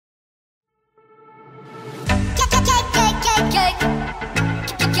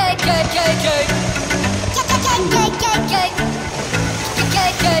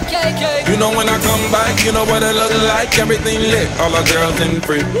You know when I come back, you know what it look like. Everything lit, all the girls in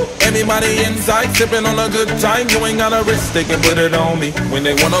free. Everybody inside, sipping on a good time. You ain't got a risk, they can put it on me. When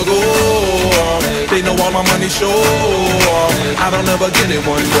they wanna go off, they know all my money show off. I don't ever get it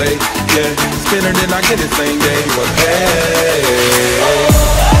one way, yeah. Spin it and I get it same day, but hey,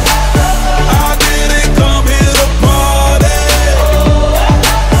 I didn't come here to party.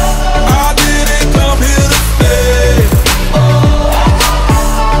 I didn't come here to stay.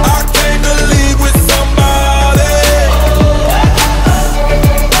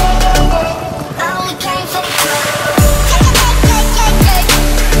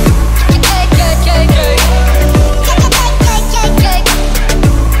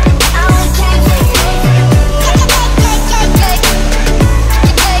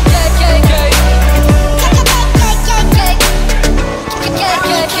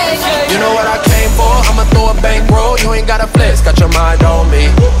 You ain't gotta flex, got your mind on me.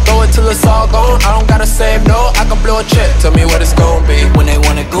 Throw it till it's all gone, I don't gotta save no. I can blow a check, tell me what it's gon' be. When they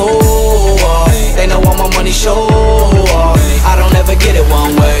wanna go off, they know all my money show off. I don't ever get it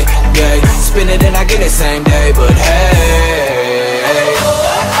one way, yeah. Spin it and I get it same day, but hey,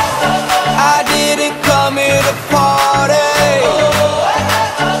 I didn't come here to party.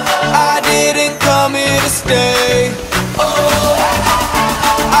 I didn't come here to stay.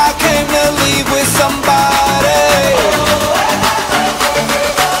 I came to leave with somebody.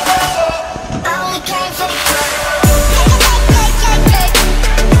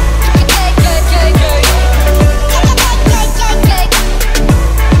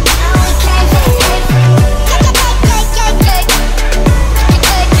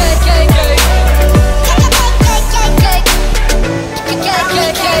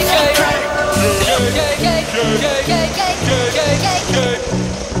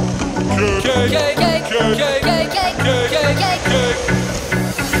 Okay.